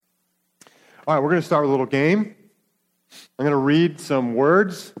All right, we're going to start with a little game. I'm going to read some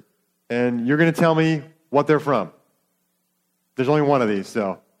words, and you're going to tell me what they're from. There's only one of these,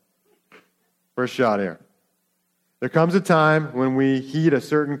 so first shot here. There comes a time when we heed a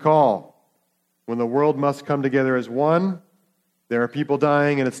certain call, when the world must come together as one. There are people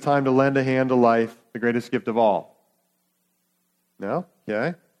dying, and it's time to lend a hand to life, the greatest gift of all. No?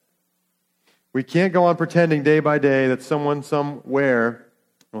 Okay. We can't go on pretending day by day that someone somewhere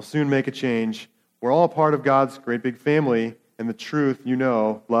will soon make a change. We're all a part of God's great big family, and the truth,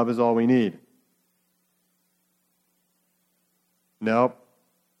 love is all we need. Nope.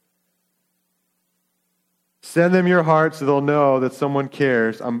 Send them your heart so they'll know that someone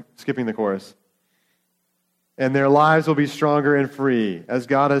cares. I'm skipping the chorus. And their lives will be stronger and free. As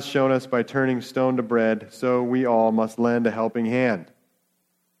God has shown us by turning stone to bread, so we all must lend a helping hand.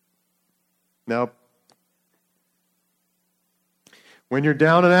 Nope. When you're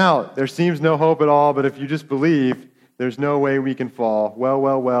down and out, there seems no hope at all, but if you just believe, there's no way we can fall.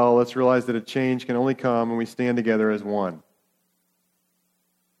 Well, let's realize that a change can only come when we stand together as one.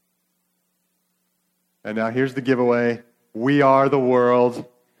 And now here's the giveaway. We are the world.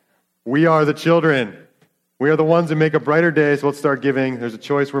 We are the children. We are the ones that make a brighter day, so let's start giving. There's a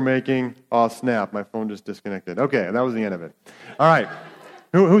choice we're making. Oh, snap, my phone just disconnected. Okay, that was the end of it. All right.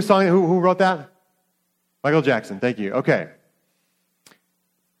 Who sang it? Who wrote that? Michael Jackson, thank you. Okay.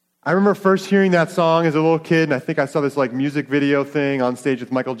 I remember first hearing that song as a little kid, and I think I saw this music video thing on stage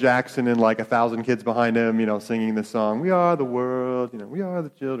with Michael Jackson and 1,000 kids behind him, singing this song. We are the world, we are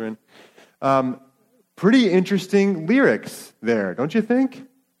the children. Pretty interesting lyrics there, don't you think?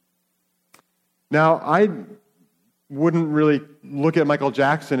 Now, I wouldn't really look at Michael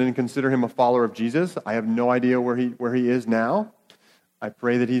Jackson and consider him a follower of Jesus. I have no idea where he is now. I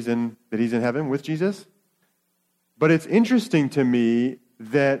pray that he's in heaven with Jesus. But it's interesting to me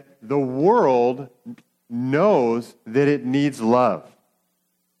that the world knows that it needs love.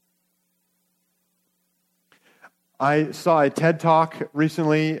 I saw a TED Talk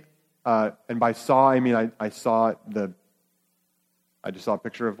recently. And by saw, I mean I just saw a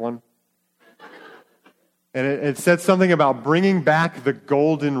picture of one. And it said something about bringing back the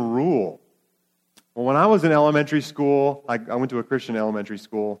golden rule. Well, when I was in elementary school, I went to a Christian elementary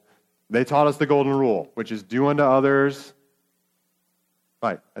school, they taught us the golden rule, which is do unto others,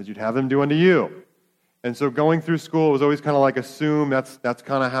 right, as you'd have them do unto you. And so going through school was always kind of assume that's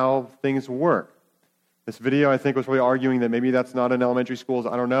kind of how things work. This video, I think, was really arguing that maybe that's not in elementary schools.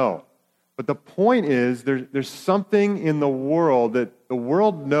 I don't know. But the point is, there's something in the world that the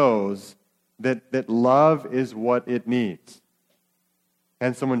world knows that love is what it needs.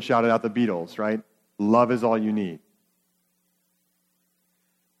 And someone shouted out the Beatles, right? Love is all you need.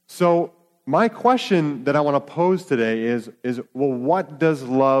 So my question that I want to pose today is well, what does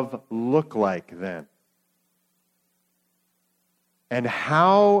love look like then? And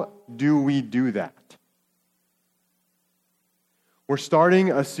how do we do that? We're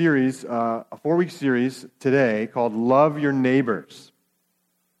starting a series, a 4-week series today called Love Your Neighbors.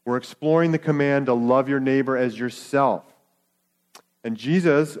 We're exploring the command to love your neighbor as yourself. And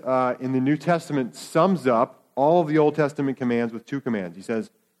Jesus, in the New Testament, sums up all of the Old Testament commands with 2 commands. He says,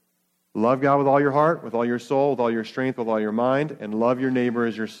 love God with all your heart, with all your soul, with all your strength, with all your mind, and love your neighbor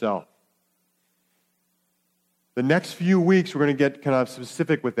as yourself. The next few weeks, we're going to get kind of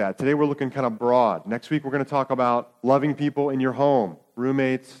specific with that. Today, we're looking kind of broad. Next week, we're going to talk about loving people in your home,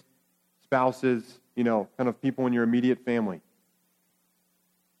 roommates, spouses, kind of people in your immediate family,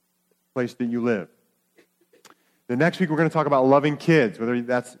 place that you live. The next week, we're going to talk about loving kids, whether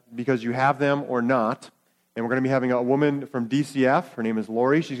that's because you have them or not. And we're going to be having a woman from DCF. Her name is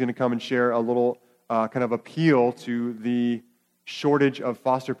Lori. She's going to come and share a little kind of appeal to the shortage of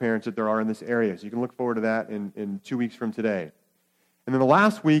foster parents that there are in this area. So you can look forward to that in 2 weeks from today. And then the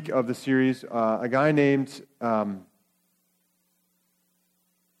last week of the series, a guy named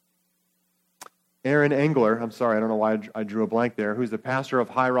Aaron Engler, I'm sorry, I don't know why I drew a blank there, who's the pastor of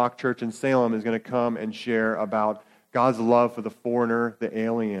High Rock Church in Salem, is going to come and share about God's love for the foreigner, the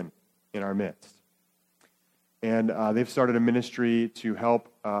alien in our midst. And they've started a ministry to help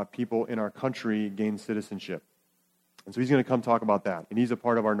people in our country gain citizenship. And so he's going to come talk about that. And he's a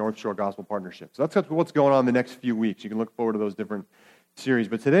part of our North Shore Gospel Partnership. So that's what's going on the next few weeks. You can look forward to those different series.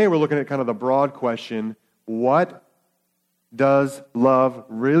 But today we're looking at kind of the broad question, what does love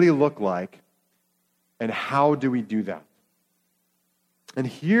really look like? And how do we do that? And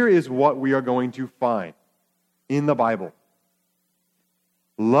here is what we are going to find in the Bible.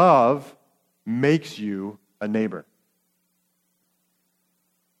 Love makes you a neighbor.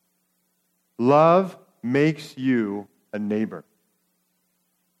 Love makes you a neighbor.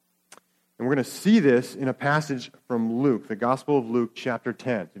 And we're going to see this in a passage from Luke, the Gospel of Luke, chapter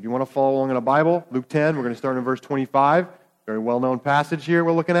 10. If you want to follow along in a Bible, Luke 10, we're going to start in verse 25. Very well-known passage here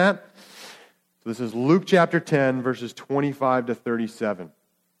we're looking at. So this is Luke chapter 10, verses 25 to 37. You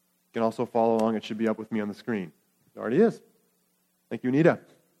can also follow along. It should be up with me on the screen. It already is. Thank you, Anita.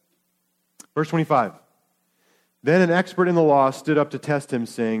 Verse 25. Then an expert in the law stood up to test him,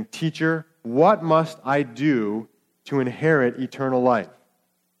 saying, "Teacher, what must I do to inherit eternal life?"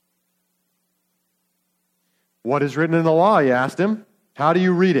 "What is written in the law?" he asked him. "How do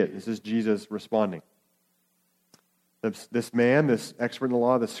you read it?" This is Jesus responding. This man, this expert in the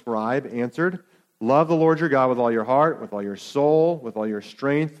law, the scribe, answered, "Love the Lord your God with all your heart, with all your soul, with all your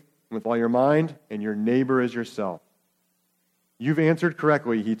strength, with all your mind, and your neighbor as yourself." "You've answered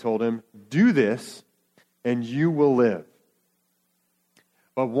correctly," he told him. "Do this, and you will live."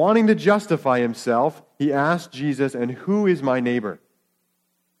 But wanting to justify himself, he asked Jesus, "And who is my neighbor?"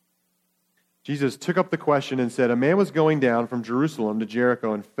 Jesus took up the question and said, "A man was going down from Jerusalem to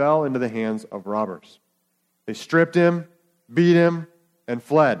Jericho and fell into the hands of robbers. They stripped him, beat him, and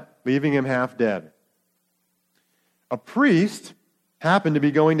fled, leaving him half dead. A priest happened to be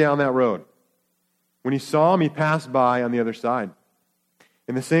going down that road. When he saw him, he passed by on the other side.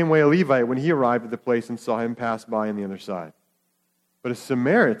 In the same way, a Levite, when he arrived at the place and saw him, passed by on the other side. But a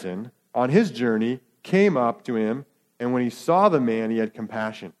Samaritan, on his journey, came up to him, and when he saw the man, he had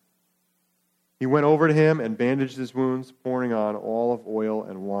compassion. He went over to him and bandaged his wounds, pouring on olive oil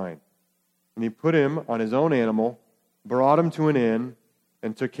and wine. And he put him on his own animal, brought him to an inn,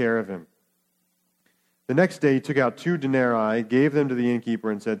 and took care of him. The next day he took out 2 denarii, gave them to the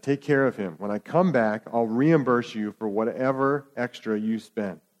innkeeper, and said, 'Take care of him. When I come back, I'll reimburse you for whatever extra you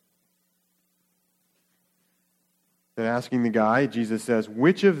spend.' Then asking the guy, Jesus says,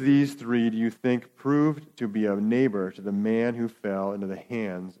 'Which of these 3 do you think proved to be a neighbor to the man who fell into the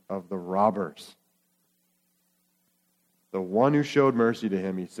hands of the robbers?' 'The one who showed mercy to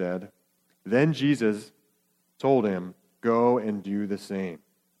him,' he said. Then Jesus told him, 'Go and do the same.'"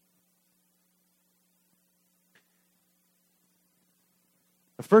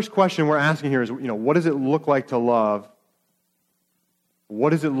 The first question we're asking here is, what does it look like to love? What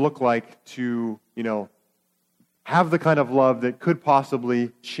does it look like to, have the kind of love that could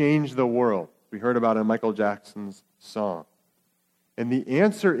possibly change the world? We heard about it in Michael Jackson's song. And the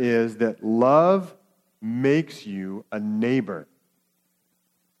answer is that love makes you a neighbor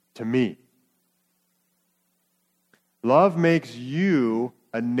to me. Love makes you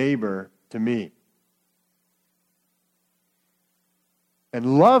a neighbor to me.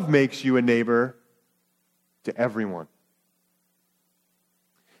 And love makes you a neighbor to everyone.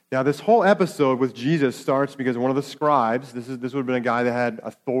 Now, this whole episode with Jesus starts because one of the scribes, this would have been a guy that had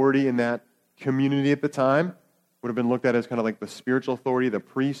authority in that community at the time, would have been looked at as kind of like the spiritual authority, the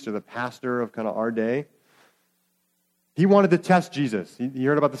priest or the pastor of kind of our day. He wanted to test Jesus. He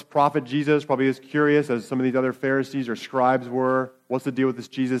heard about this prophet Jesus, probably as curious as some of these other Pharisees or scribes were. What's the deal with this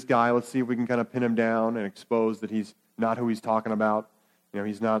Jesus guy? Let's see if we can kind of pin him down and expose that he's not who he's talking about.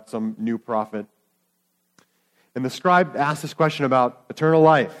 He's not some new prophet. And the scribe asked this question about eternal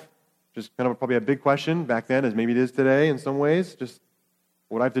life, which is kind of probably a big question back then, as maybe it is today in some ways. Just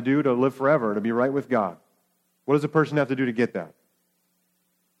what do I have to do to live forever, to be right with God? What does a person have to do to get that?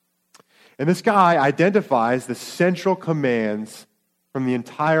 And this guy identifies the central commands from the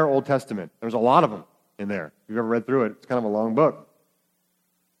entire Old Testament. There's a lot of them in there. If you've ever read through it, it's kind of a long book.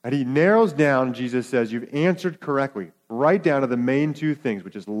 And he narrows down, Jesus says, you've answered correctly, right down to the main 2 things,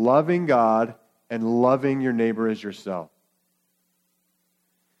 which is loving God and loving your neighbor as yourself.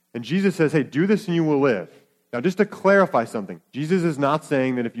 And Jesus says, hey, do this and you will live. Now, just to clarify something, Jesus is not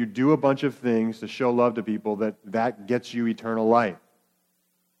saying that if you do a bunch of things to show love to people, that gets you eternal life.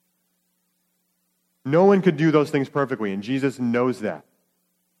 No one could do those things perfectly, and Jesus knows that.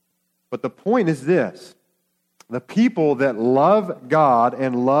 But the point is this. The people that love God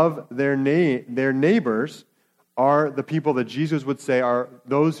and love their neighbors are the people that Jesus would say are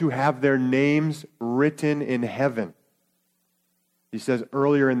those who have their names written in heaven. He says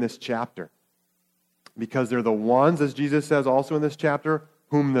earlier in this chapter. Because they're the ones, as Jesus says also in this chapter,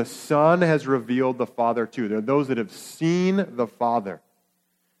 whom the Son has revealed the Father to. They're those that have seen the Father.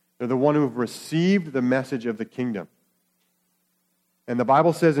 They're the one who have received the message of the kingdom. And the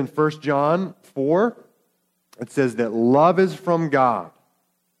Bible says in 1 John 4, it says that love is from God.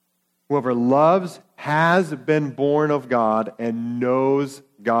 Whoever loves has been born of God and knows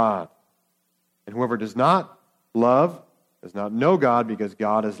God. And whoever does not love does not know God, because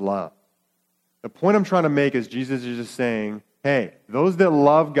God is love. The point I'm trying to make is Jesus is just saying, hey, those that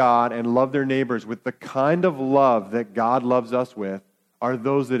love God and love their neighbors with the kind of love that God loves us with are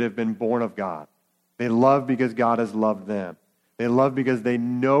those that have been born of God. They love because God has loved them. They love because they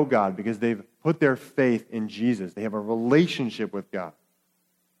know God, because they've put their faith in Jesus. They have a relationship with God.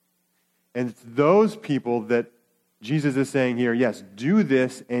 And it's those people that Jesus is saying here, yes, do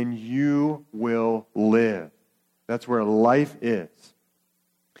this and you will live. That's where life is.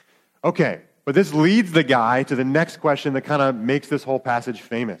 Okay, but this leads the guy to the next question that kind of makes this whole passage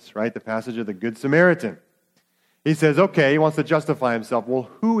famous, right? The passage of the Good Samaritan. He says, okay, he wants to justify himself. Well,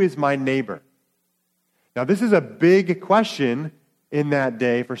 who is my neighbor? Now, this is a big question in that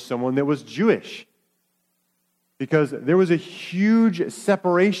day for someone that was Jewish, because there was a huge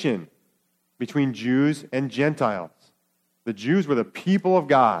separation between Jews and Gentiles. The Jews were the people of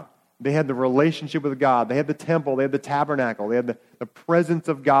God. They had the relationship with God. They had the temple. They had the tabernacle. They had the presence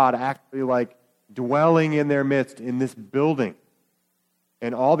of God actually like dwelling in their midst in this building.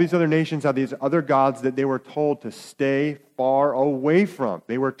 And all these other nations had these other gods that they were told to stay far away from.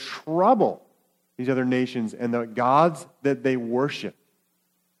 They were trouble, these other nations, and the gods that they worshiped.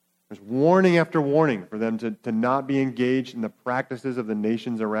 There's warning after warning for them to not be engaged in the practices of the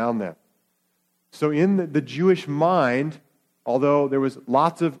nations around them. So in the Jewish mind, although there was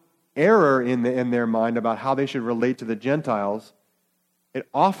lots of error in their mind about how they should relate to the Gentiles, it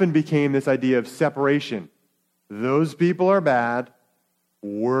often became this idea of separation. Those people are bad,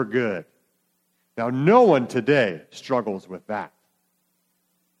 we're good. Now, no one today struggles with that.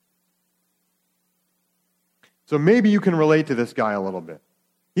 So maybe you can relate to this guy a little bit.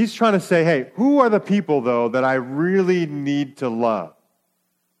 He's trying to say, hey, who are the people, though, that I really need to love?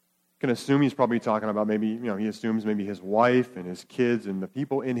 Can assume he's probably talking about maybe, he assumes maybe his wife and his kids and the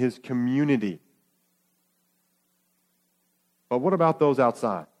people in his community. But what about those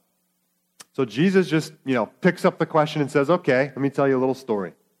outside? So Jesus just, picks up the question and says, okay, let me tell you a little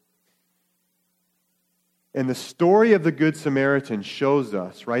story. And the story of the Good Samaritan shows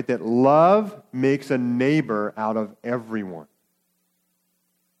us, right, that love makes a neighbor out of everyone.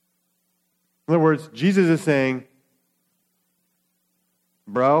 In other words, Jesus is saying,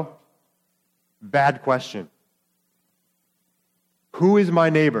 bro, bad question. Who is my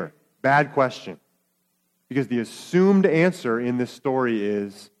neighbor? Bad question. Because the assumed answer in this story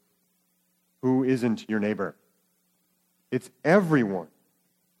is, who isn't your neighbor? It's everyone.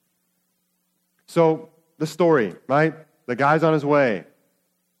 So, the story, right? The guy's on his way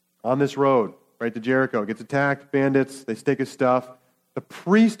on this road, right to Jericho, gets attacked, bandits, they take his stuff. The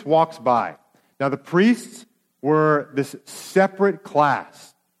priest walks by. Now, the priests were this separate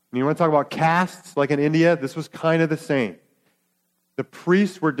class. You want to talk about castes like in India? This was kind of the same. The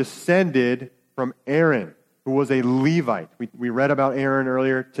priests were descended from Aaron, who was a Levite. We read about Aaron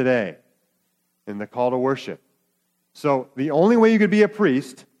earlier today in the call to worship. So the only way you could be a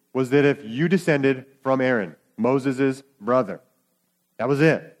priest was that if you descended from Aaron, Moses' brother. That was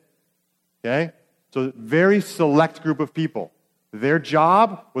it. Okay? So very select group of people. Their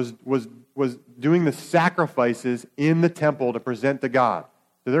job was doing the sacrifices in the temple to present to God.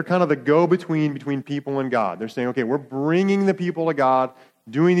 So they're kind of the go-between between people and God. They're saying, okay, we're bringing the people to God,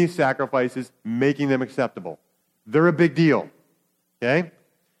 doing these sacrifices, making them acceptable. They're a big deal. Okay?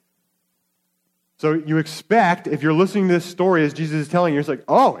 So you expect, if you're listening to this story as Jesus is telling you, it's like,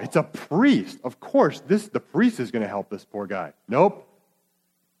 oh, it's a priest. Of course, the priest is going to help this poor guy. Nope.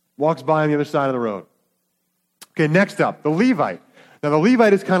 Walks by on the other side of the road. Okay, next up, the Levite. Now, the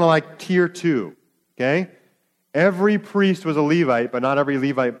Levite is kind of like tier 2. Okay? Every priest was a Levite, but not every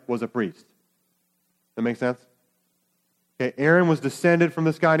Levite was a priest. That make sense? Okay, Aaron was descended from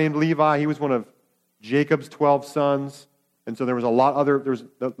this guy named Levi. He was one of Jacob's 12 sons. And so there was a lot other,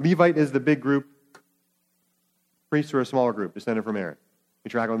 the Levite is the big group. Priests are a smaller group, descended from Aaron. You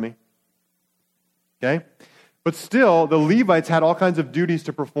track with me? Okay? But still, the Levites had all kinds of duties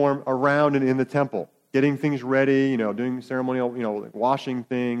to perform around and in the temple. Getting things ready, doing ceremonial, like washing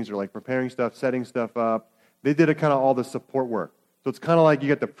things or like preparing stuff, setting stuff up. They did kind of all the support work. So it's kind of like you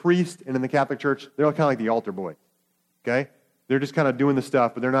get the priest, and in the Catholic Church, they're kind of like the altar boy. Okay? They're just kind of doing the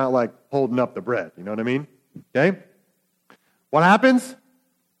stuff, but they're not like holding up the bread. You know what I mean? Okay? What happens?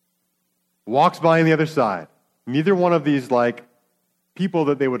 Walks by on the other side. Neither one of these like people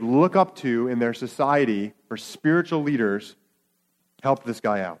that they would look up to in their society for spiritual leaders helped this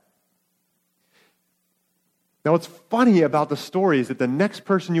guy out. Now, what's funny about the story is that the next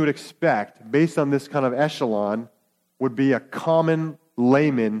person you would expect, based on this kind of echelon, would be a common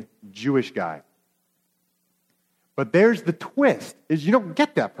layman Jewish guy. But there's the twist, is you don't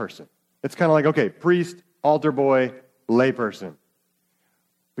get that person. It's kind of like, okay, priest, altar boy, layperson.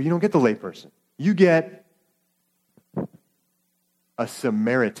 But you don't get the layperson. You get a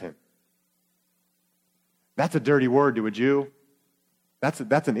Samaritan. That's a dirty word to a Jew. That's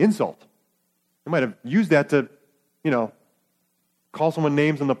an insult. They might have used that to, call someone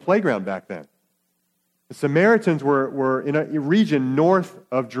names on the playground back then. The Samaritans were in a region north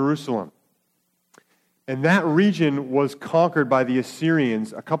of Jerusalem. And that region was conquered by the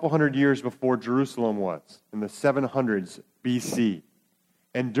Assyrians a couple hundred years before Jerusalem was, in the 700s BC.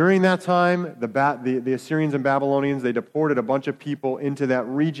 And during that time, the Assyrians and Babylonians, they deported a bunch of people into that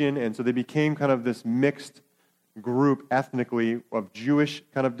region, and so they became kind of this mixed group ethnically of Jewish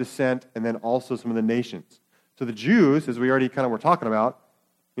kind of descent, and then also some of the nations. So the Jews, as we already kind of were talking about,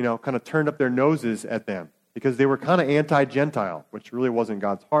 kind of turned up their noses at them because they were kind of anti-Gentile, which really wasn't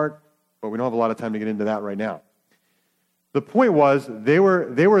God's heart, but we don't have a lot of time to get into that right now. The point was they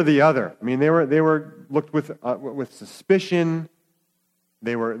were the other. I mean, they were looked with suspicion.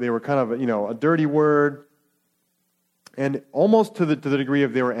 They were kind of a dirty word, and almost to the degree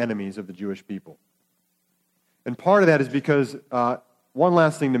of they were enemies of the Jewish people. And part of that is because one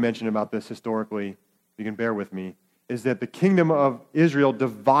last thing to mention about this historically, if you can bear with me, is that the kingdom of Israel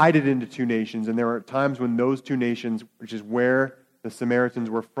divided into two nations, and there were times when those two nations, which is where the Samaritans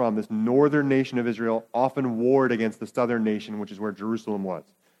were from, this northern nation of Israel, often warred against the southern nation, which is where Jerusalem was.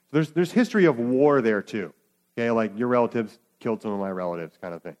 So there's history of war there too. Okay, like your relatives killed some of my relatives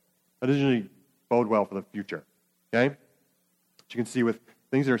kind of thing. That doesn't usually bode well for the future. Okay? Which you can see with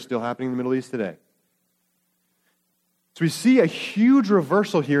things that are still happening in the Middle East today. So we see a huge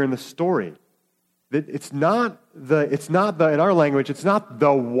reversal here in the story. That it's not the in our language, it's not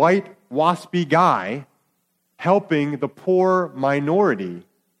the white waspy guy helping the poor minority.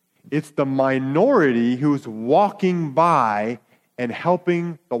 It's the minority who's walking by and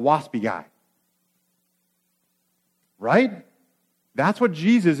helping the waspy guy. Right? That's what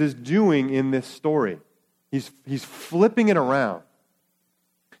Jesus is doing in this story. He's flipping it around.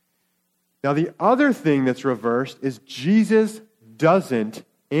 Now, the other thing that's reversed is Jesus doesn't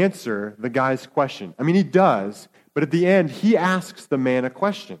answer the guy's question. I mean, he does, but at the end, he asks the man a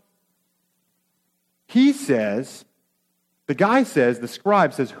question. The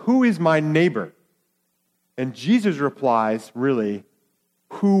scribe says, "Who is my neighbor?" And Jesus replies, really,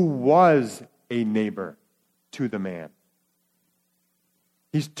 who was a neighbor to the man?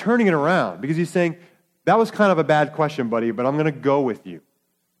 He's turning it around because he's saying, that was kind of a bad question, buddy, but I'm going to go with you.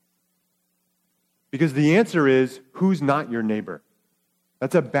 Because the answer is, who's not your neighbor?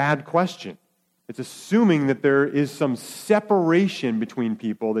 That's a bad question. It's assuming that there is some separation between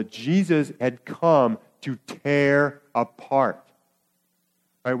people that Jesus had come to tear apart.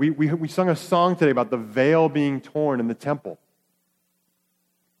 Right? We sung a song today about the veil being torn in the temple.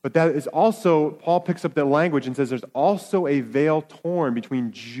 But that is also, Paul picks up that language and says there's also a veil torn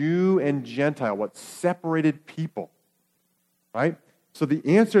between Jew and Gentile, what separated people. Right? So the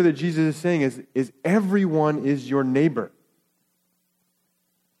answer that Jesus is saying is everyone is your neighbor.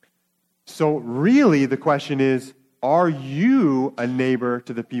 So really the question is, are you a neighbor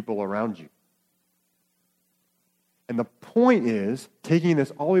to the people around you? And the point is, taking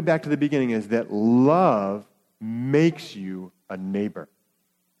this all the way back to the beginning, is that love makes you a neighbor.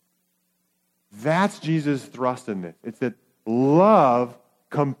 That's Jesus' thrust in this. It's that love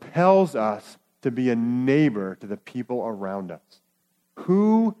compels us to be a neighbor to the people around us.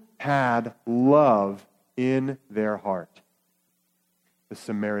 Who had love in their heart? The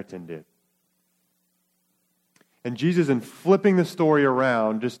Samaritan did. And Jesus, in flipping the story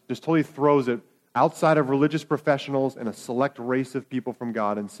around, just totally throws it outside of religious professionals and a select race of people from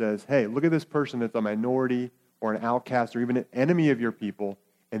God and says, hey, look at this person that's a minority or an outcast or even an enemy of your people,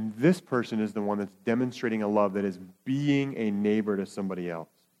 and this person is the one that's demonstrating a love that is being a neighbor to somebody else.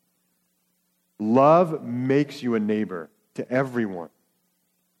 Love makes you a neighbor to everyone.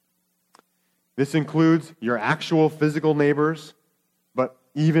 This includes your actual physical neighbors, but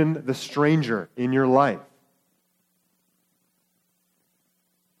even the stranger in your life.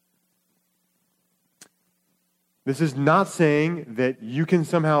 This is not saying that you can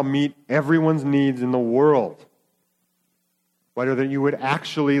somehow meet everyone's needs in the world. Whether that you would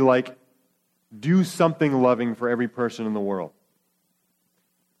actually do something loving for every person in the world.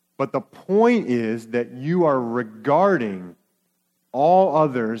 But the point is that you are regarding all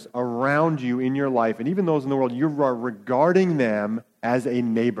others around you in your life, and even those in the world, you are regarding them as a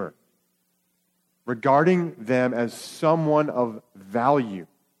neighbor. Regarding them as someone of value.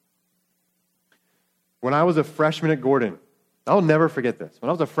 When I was a freshman at Gordon, I'll never forget this. When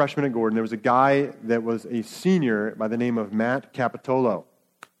I was a freshman at Gordon, there was a guy that was a senior by the name of Matt Capitolo.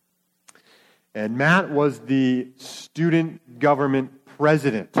 And Matt was the student government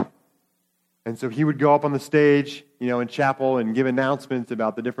president. And so he would go up on the stage, in chapel and give announcements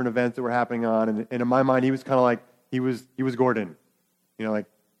about the different events that were happening on. And in my mind, he was kind of like, he was Gordon. like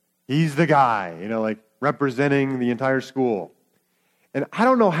he's the guy, like representing the entire school. And I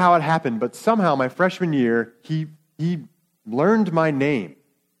don't know how it happened, but somehow my freshman year, he learned my name.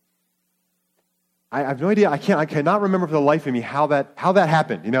 I have no idea. I cannot remember for the life of me how that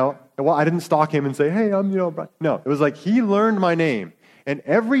happened. Well, I didn't stalk him and say, "Hey, I'm No, it was like he learned my name, and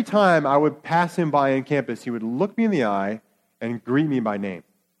every time I would pass him by on campus, he would look me in the eye and greet me by name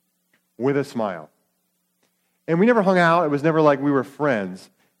with a smile. And we never hung out. It was never like we were friends,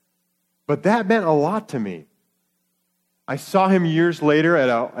 but that meant a lot to me. I saw him years later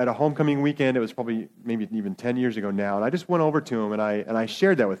at a homecoming weekend. It was probably maybe even 10 years ago now. And I just went over to him and I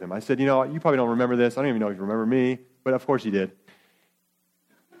shared that with him. I said, you probably don't remember this. I don't even know if you remember me, but of course he did.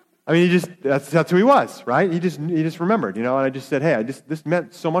 I mean, that's who he was, right? He just remembered, and I just said, hey, this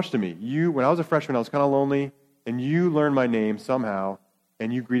meant so much to me. When I was a freshman, I was kind of lonely, and you learned my name somehow,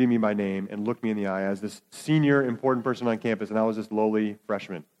 and you greeted me by name and looked me in the eye as this senior, important person on campus, and I was this lowly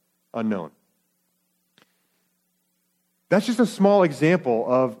freshman, unknown. That's just a small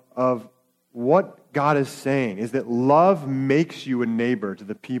example of what God is saying, is that love makes you a neighbor to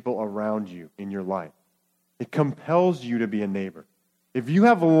the people around you in your life. It compels you to be a neighbor. If you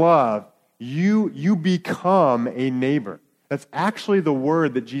have love, you become a neighbor. That's actually the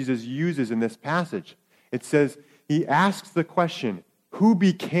word that Jesus uses in this passage. It says, he asks the question, who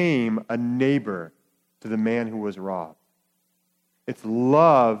became a neighbor to the man who was robbed? It's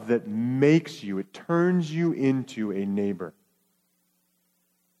love that makes you, it turns you into a neighbor.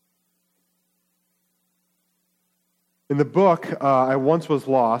 In the book, I Once Was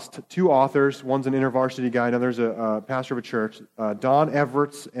Lost, two authors, one's an InterVarsity guy, another's a pastor of a church, Don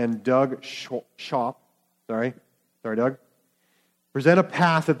Everts and Doug Schaap, sorry Doug, present a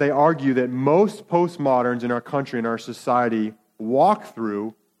path that they argue that most postmoderns in our country and our society walk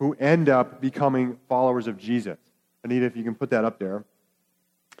through who end up becoming followers of Jesus. Anita, if you can put that up there.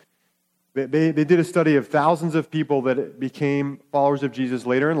 They did a study of thousands of people that became followers of Jesus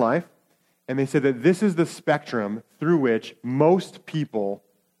later in life, and they said that this is the spectrum through which most people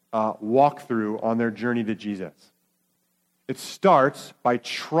walk through on their journey to Jesus. It starts by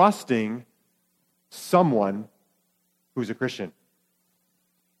trusting someone who's a Christian.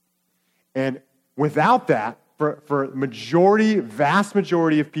 And without that, for vast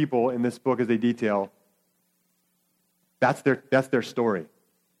majority of people in this book as they detail, that's their story.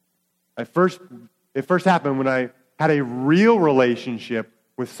 It first happened when I had a real relationship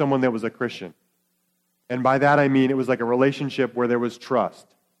with someone that was a Christian. And by that I mean it was like a relationship where there was trust.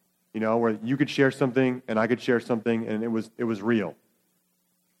 Where you could share something and I could share something and it was real.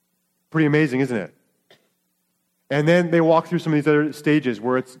 Pretty amazing, isn't it? And then they walk through some of these other stages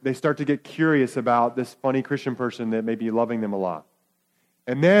where they start to get curious about this funny Christian person that may be loving them a lot.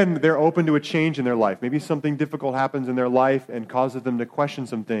 And then they're open to a change in their life. Maybe something difficult happens in their life and causes them to question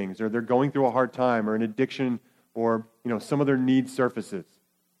some things, or they're going through a hard time or an addiction, or some of their needs surfaces.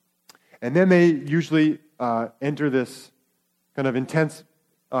 And then they usually enter this kind of intense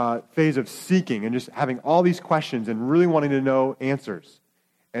phase of seeking and just having all these questions and really wanting to know answers.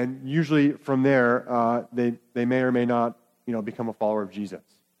 And usually from there, they may or may not, become a follower of Jesus.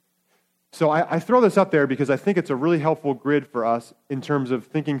 So I throw this up there because I think it's a really helpful grid for us in terms of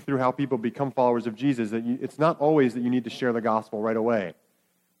thinking through how people become followers of Jesus. That it's not always that you need to share the gospel right away.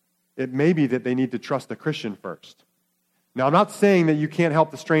 It may be that they need to trust a Christian first. Now, I'm not saying that you can't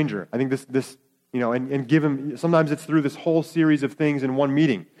help the stranger. I think this and give him. Sometimes it's through this whole series of things in one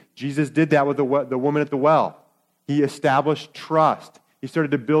meeting. Jesus did that with the woman at the well. He established trust. He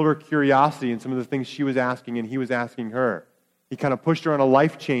started to build her curiosity in some of the things she was asking and he was asking her. He kind of pushed her on a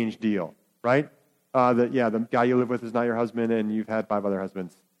life change deal, right? The guy you live with is not your husband and you've had 5 other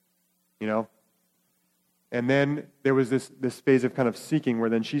husbands, And then there was this phase of kind of seeking where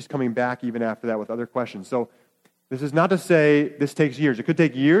then she's coming back even after that with other questions. So this is not to say this takes years. It could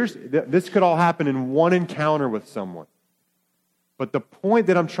take years. This could all happen in one encounter with someone. But the point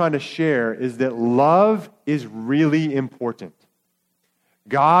that I'm trying to share is that love is really important.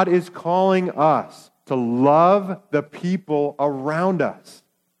 God is calling us to love the people around us.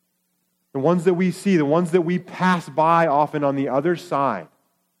 The ones that we see, the ones that we pass by often on the other side.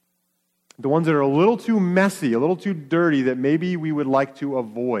 The ones that are a little too messy, a little too dirty that maybe we would like to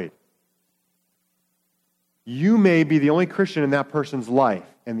avoid. You may be the only Christian in that person's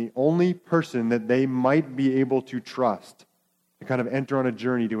life and the only person that they might be able to trust to kind of enter on a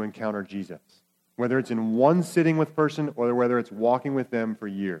journey to encounter Jesus. Whether it's in one sitting with person or whether it's walking with them for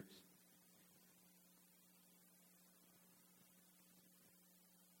years.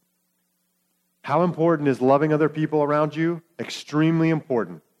 How important is loving other people around you? Extremely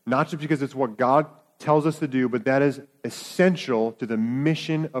important. Not just because it's what God tells us to do, but that is essential to the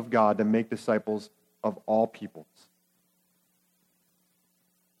mission of God to make disciples of all peoples.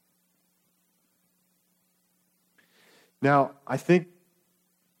 Now, I think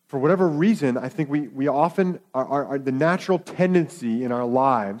for whatever reason, I think we often, the natural tendency in our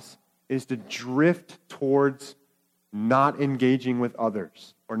lives is to drift towards not engaging with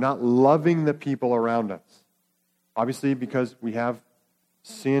others or not loving the people around us. Obviously, because we have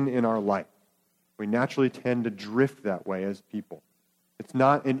sin in our life. We naturally tend to drift that way as people. It's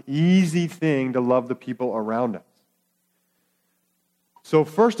not an easy thing to love the people around us. So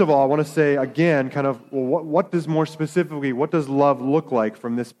first of all, I want to say again, kind of, well, what does love look like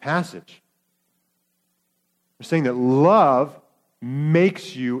from this passage? We're saying that love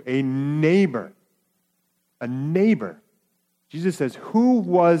makes you a neighbor. A neighbor. Jesus says, who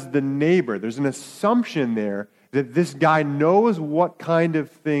was the neighbor? There's an assumption there that this guy knows what kind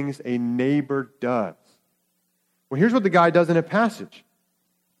of things a neighbor does. Well, here's what the guy does in a passage.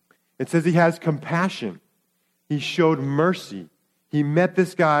 It says he has compassion. He showed mercy. He met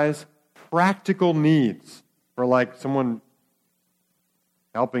this guy's practical needs for like someone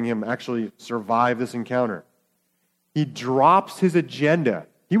helping him actually survive this encounter. He drops his agenda.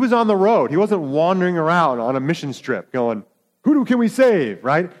 He was on the road. He wasn't wandering around on a mission trip going, who can we save,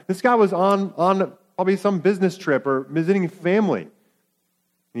 right? This guy was on probably some business trip or visiting family. And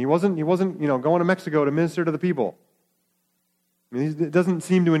he wasn't going to Mexico to minister to the people. I mean, it doesn't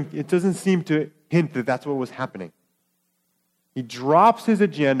seem to hint that that's what was happening. He drops his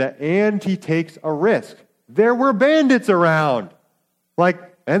agenda and he takes a risk. There were bandits around.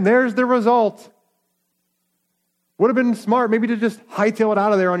 And there's the result. Would have been smart maybe to just hightail it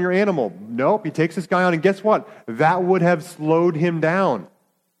out of there on your animal. Nope, he takes this guy on, and guess what? That would have slowed him down.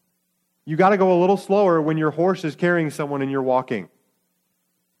 You got to go a little slower when your horse is carrying someone and you're walking.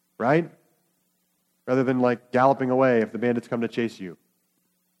 Right? Rather than galloping away if the bandits come to chase you.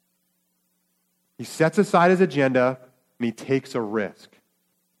 He sets aside his agenda and he takes a risk.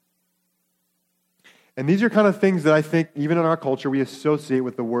 And these are kind of things that I think, even in our culture, we associate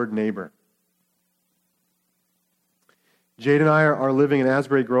with the word neighbor. Jade and I are living in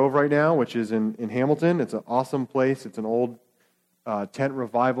Asbury Grove right now, which is in Hamilton. It's an awesome place. It's an old tent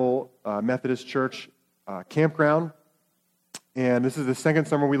revival Methodist church campground. And this is the second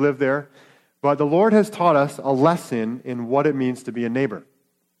summer we live there. But the Lord has taught us a lesson in what it means to be a neighbor.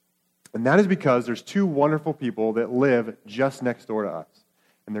 And that is because there's two wonderful people that live just next door to us.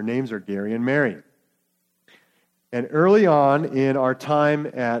 And their names are Gary and Mary. And early on in our time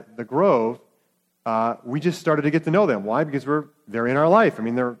at the Grove, we just started to get to know them. Why? Because they're in our life. I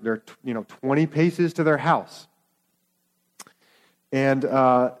mean, they're 20 paces to their house. And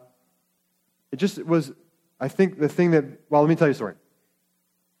it just was, I think, the thing that, well, let me tell you a story.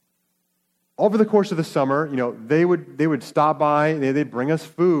 Over the course of the summer, they would stop by, they'd bring us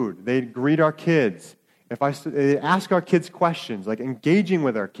food, they'd greet our kids. They'd ask our kids questions, engaging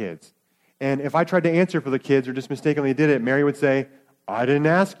with our kids. And if I tried to answer for the kids or just mistakenly did it, Mary would say, I didn't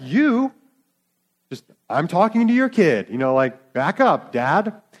ask you. I'm talking to your kid. Back up,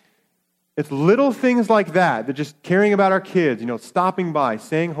 Dad. It's little things like that just caring about our kids, stopping by,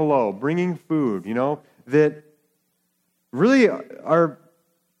 saying hello, bringing food, that really are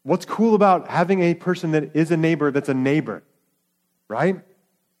what's cool about having a person that is a neighbor that's a neighbor, right?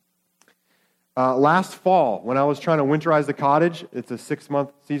 Last fall, when I was trying to winterize the cottage, it's a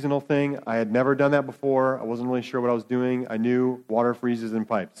 6-month seasonal thing. I had never done that before. I wasn't really sure what I was doing. I knew water freezes in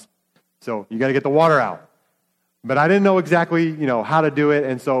pipes. So you got to get the water out. But I didn't know exactly, how to do it.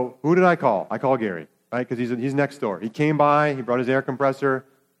 And so who did I call? I called Gary, right? Because he's next door. He came by. He brought his air compressor,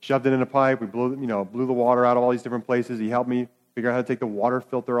 shoved it in a pipe. We blew the water out of all these different places. He helped me figure out how to take the water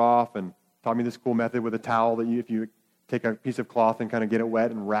filter off and taught me this cool method with a towel that if you take a piece of cloth and kind of get it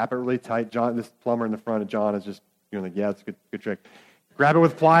wet and wrap it really tight. John, this plumber in the front of John is just yeah, it's a good trick. Grab it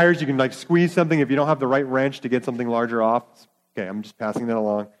with pliers. You can squeeze something if you don't have the right wrench to get something larger off. Okay, I'm just passing that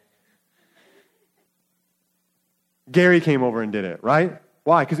along. Gary came over and did it, right?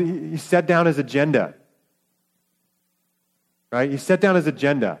 Why? Because he set down his agenda. Right? He set down his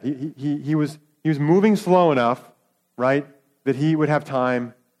agenda. He was moving slow enough, right, that he would have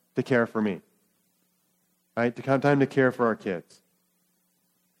time to care for me. Right? To have time to care for our kids.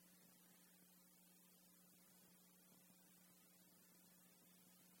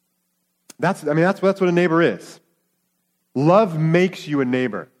 That's what a neighbor is. Love makes you a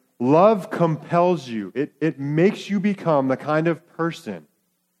neighbor. Love compels you. It makes you become the kind of person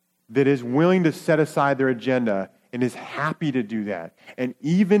that is willing to set aside their agenda and is happy to do that and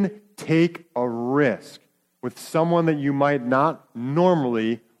even take a risk with someone that you might not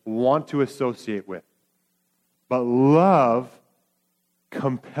normally want to associate with. But love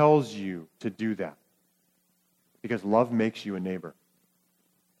compels you to do that. Because love makes you a neighbor.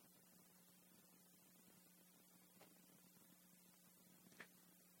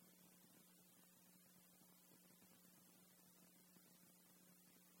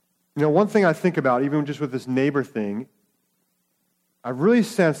 You know, one thing I think about, even just with this neighbor thing, I really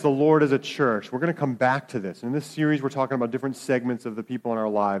sense the Lord as a church. We're going to come back to this. In this series, we're talking about different segments of the people in our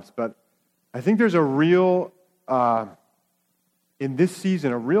lives. But I think there's a real, in this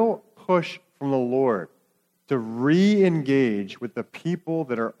season, a real push from the Lord to re-engage with the people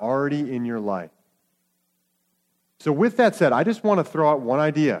that are already in your life. So with that said, I just want to throw out one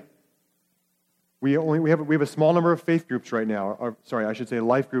idea. We have a small number of faith groups right now. Or, sorry, I should say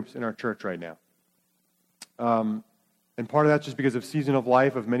life groups in our church right now. And part of that's just because of season of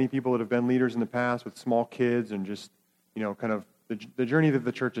life of many people that have been leaders in the past with small kids and just, kind of the journey that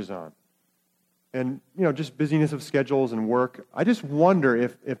the church is on. And, just busyness of schedules and work. I just wonder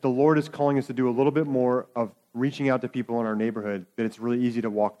if the Lord is calling us to do a little bit more of reaching out to people in our neighborhood, that it's really easy to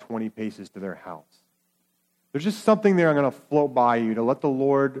walk 20 paces to their house. There's just something there I'm going to float by you to let the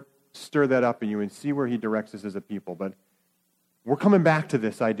Lord stir that up in you and see where he directs us as a people. But we're coming back to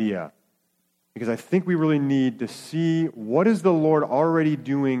this idea because I think we really need to see what is the Lord already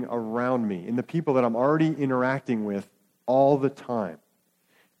doing around me in the people that I'm already interacting with all the time.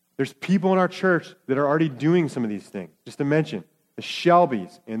 There's people in our church that are already doing some of these things. Just to mention, the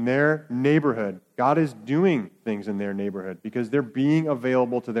Shelbys in their neighborhood, God is doing things in their neighborhood because they're being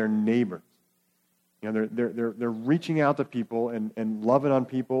available to their neighbors. They're reaching out to people and loving on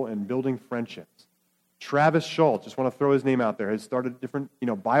people and building friendships. Travis Schultz, just want to throw his name out there, has started different,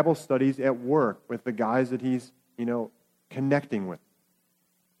 Bible studies at work with the guys that he's, connecting with.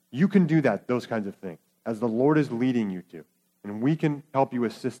 You can do that, those kinds of things, as the Lord is leading you to. And we can help you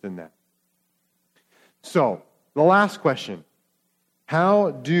assist in that. So, the last question. How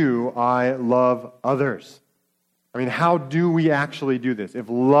do I love others? How do we actually do this? If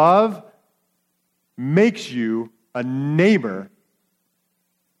love makes you a neighbor,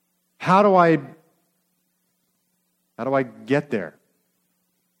 how do I get there?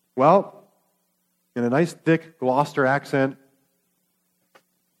 Well, in a nice thick Gloucester accent,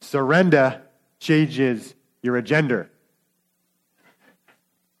 surrender changes your agenda.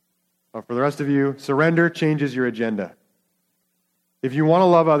 Well, for the rest of you, surrender changes your agenda. If you want to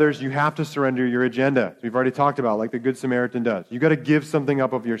love others, you have to surrender your agenda. We've already talked about, like the Good Samaritan does. You've got to give something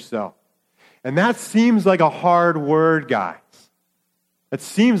up of yourself. And that seems like a hard word, guys. It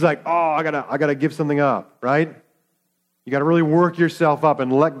seems like, I gotta give something up, right? You got to really work yourself up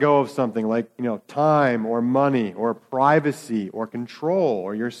and let go of something like, time or money or privacy or control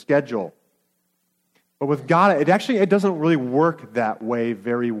or your schedule. But with God, it doesn't really work that way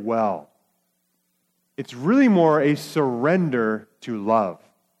very well. It's really more a surrender to love.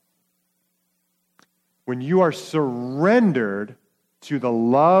 When you are surrendered to the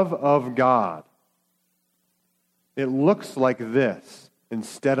love of God, it looks like this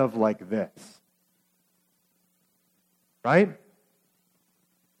instead of like this. Right?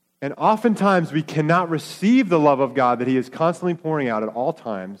 And oftentimes we cannot receive the love of God that he is constantly pouring out at all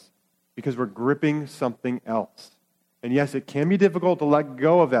times because we're gripping something else. And yes, it can be difficult to let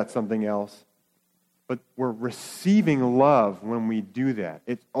go of that something else, but we're receiving love when we do that.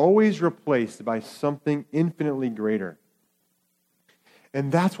 It's always replaced by something infinitely greater.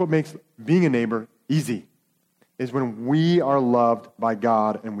 And that's what makes being a neighbor easy, is when we are loved by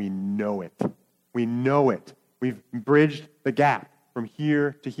God and we know it. We know it. We've bridged the gap from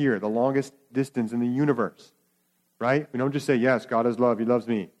here to here, the longest distance in the universe, right? We don't just say, yes, God is love, he loves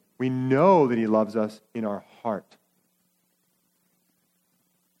me. We know that he loves us in our heart.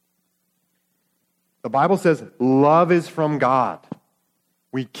 The Bible says love is from God.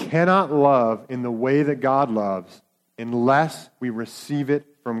 We cannot love in the way that God loves unless we receive it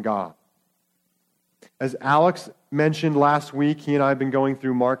from God. As Alex mentioned last week, he and I have been going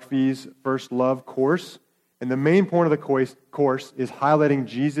through Mark Fee's First Love course, and the main point of the course is highlighting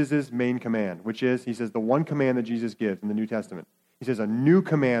Jesus' main command, which is, he says, the one command that Jesus gives in the New Testament. He says, a new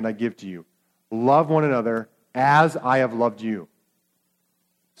command I give to you. Love one another as I have loved you.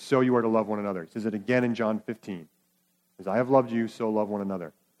 So you are to love one another. He says it again in John 15. As I have loved you, so love one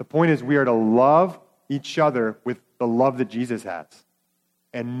another. The point is we are to love each other with the love that Jesus has.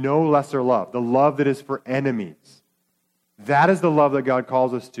 And no lesser love. The love that is for enemies. That is the love that God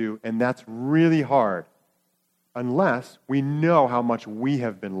calls us to, and that's really hard unless we know how much we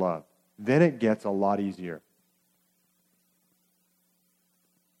have been loved. Then it gets a lot easier.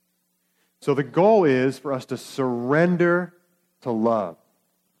 So the goal is for us to surrender to love.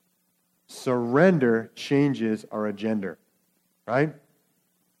 Surrender changes our agenda, right?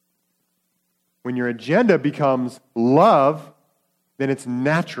 When your agenda becomes love, then it's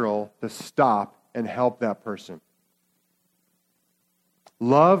natural to stop and help that person.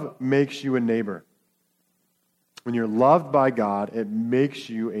 Love makes you a neighbor. When you're loved by God, it makes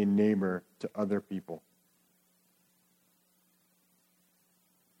you a neighbor to other people.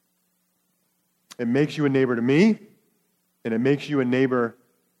 It makes you a neighbor to me, and it makes you a neighbor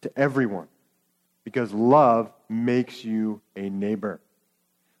to everyone, because love makes you a neighbor.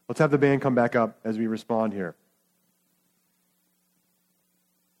 Let's have the band come back up as we respond here.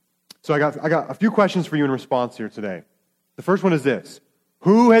 So I got a few questions for you in response here today. The first one is this: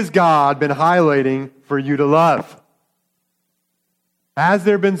 who has God been highlighting for you to love? Has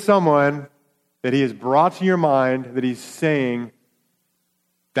there been someone that He has brought to your mind that He's saying,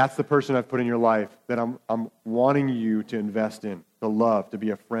 that's the person I've put in your life that I'm wanting you to invest in, to love, to be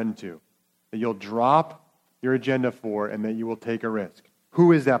a friend to, that you'll drop your agenda for, and that you will take a risk?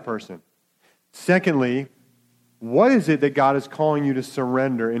 Who is that person? Secondly, what is it that God is calling you to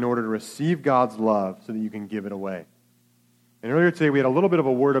surrender in order to receive God's love so that you can give it away? And earlier today we had a little bit of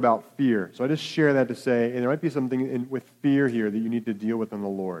a word about fear. So I just share that to say, and there might be something with fear here that you need to deal with in the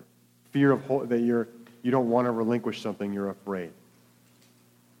Lord. Fear of that you don't want to relinquish something, you're afraid.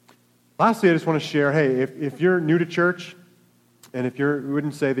 Lastly, I just want to share, hey, if you're new to church, and if you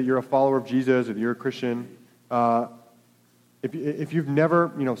wouldn't say that you're a follower of Jesus, if you're a Christian, if you've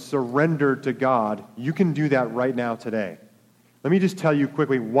never surrendered to God, you can do that right now today. Let me just tell you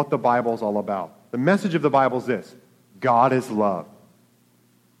quickly what the Bible is all about. The message of the Bible is this: God is love.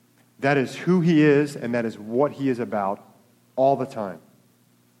 That is who He is, and that is what He is about all the time.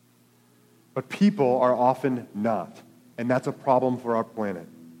 But people are often not, and that's a problem for our planet.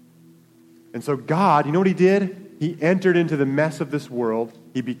 And so God, you know what He did? He entered into the mess of this world.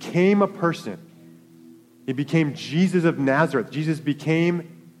 He became a person. He became Jesus of Nazareth. Jesus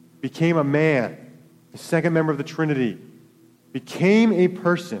became a man, the second member of the Trinity. Became a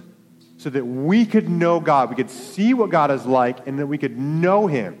person so that we could know God. We could see what God is like, and that we could know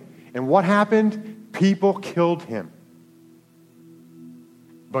Him. And what happened? People killed Him.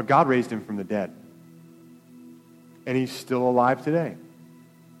 But God raised Him from the dead. And He's still alive today.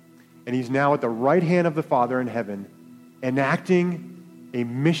 And He's now at the right hand of the Father in heaven, enacting a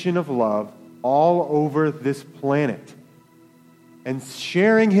mission of love all over this planet, and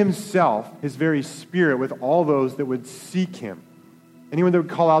sharing Himself, His very Spirit, with all those that would seek Him. Anyone that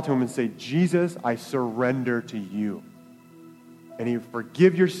would call out to Him and say, Jesus, I surrender to you. And He'll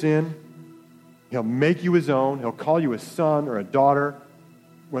forgive your sin. He'll make you His own. He'll call you a son or a daughter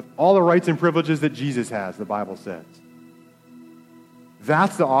with all the rights and privileges that Jesus has, the Bible says.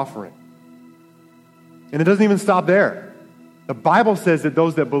 That's the offering. And it doesn't even stop there. The Bible says that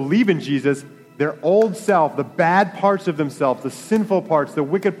those that believe in Jesus, their old self, the bad parts of themselves, the sinful parts, the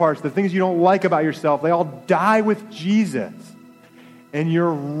wicked parts, the things you don't like about yourself, they all die with Jesus. And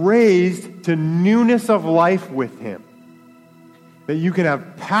you're raised to newness of life with Him. That you can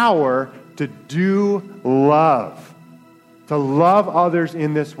have power to do love. To love others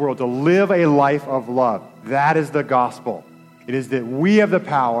in this world. To live a life of love. That is the gospel. It is that we have the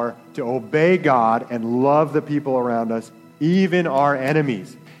power to obey God and love the people around us, even our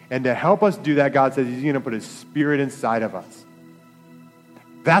enemies. And to help us do that, God says He's going to put His Spirit inside of us.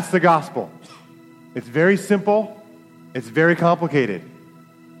 That's the gospel. It's very simple. It's very complicated.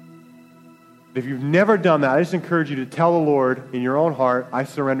 If you've never done that, I just encourage you to tell the Lord in your own heart, I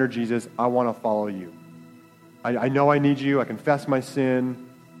surrender, Jesus. I want to follow you. I know I need you. I confess my sin.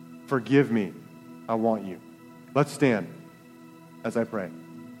 Forgive me. I want you. Let's stand as I pray.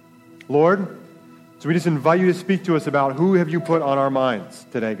 Lord, so we just invite you to speak to us about who have you put on our minds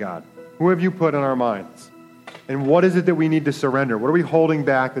today, God? Who have you put on our minds? And what is it that we need to surrender? What are we holding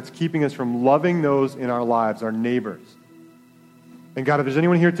back that's keeping us from loving those in our lives, our neighbors? And God, if there's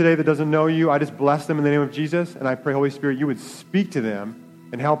anyone here today that doesn't know you, I just bless them in the name of Jesus, and I pray, Holy Spirit, you would speak to them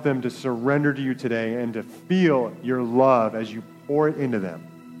and help them to surrender to you today and to feel your love as you pour it into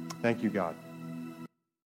them. Thank you, God.